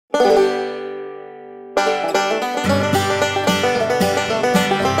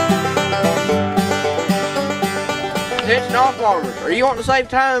farmers. Are you wanting to save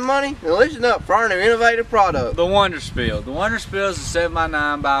time and money? Then listen up for our new innovative product. The Wonderspill. The Wonderspill is a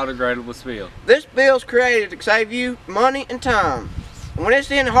 7x9 biodegradable spill. This spill is created to save you money and time. And when it's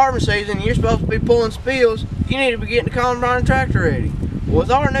the end of harvest season and you're supposed to be pulling spills, you need to be getting the combine tractor ready. Well,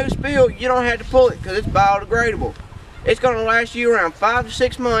 with our new spill, you don't have to pull it because it's biodegradable. It's going to last you around 5 to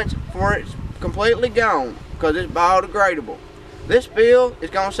 6 months before it's completely gone because it's biodegradable. This spill is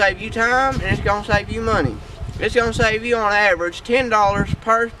going to save you time and it's going to save you money. It's going to save you on average $10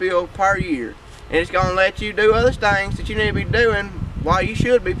 per spill per year. And it's going to let you do other things that you need to be doing while you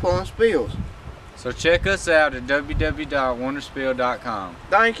should be pulling spills. So check us out at www.wonderspill.com.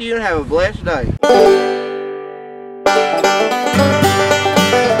 Thank you and have a blessed day.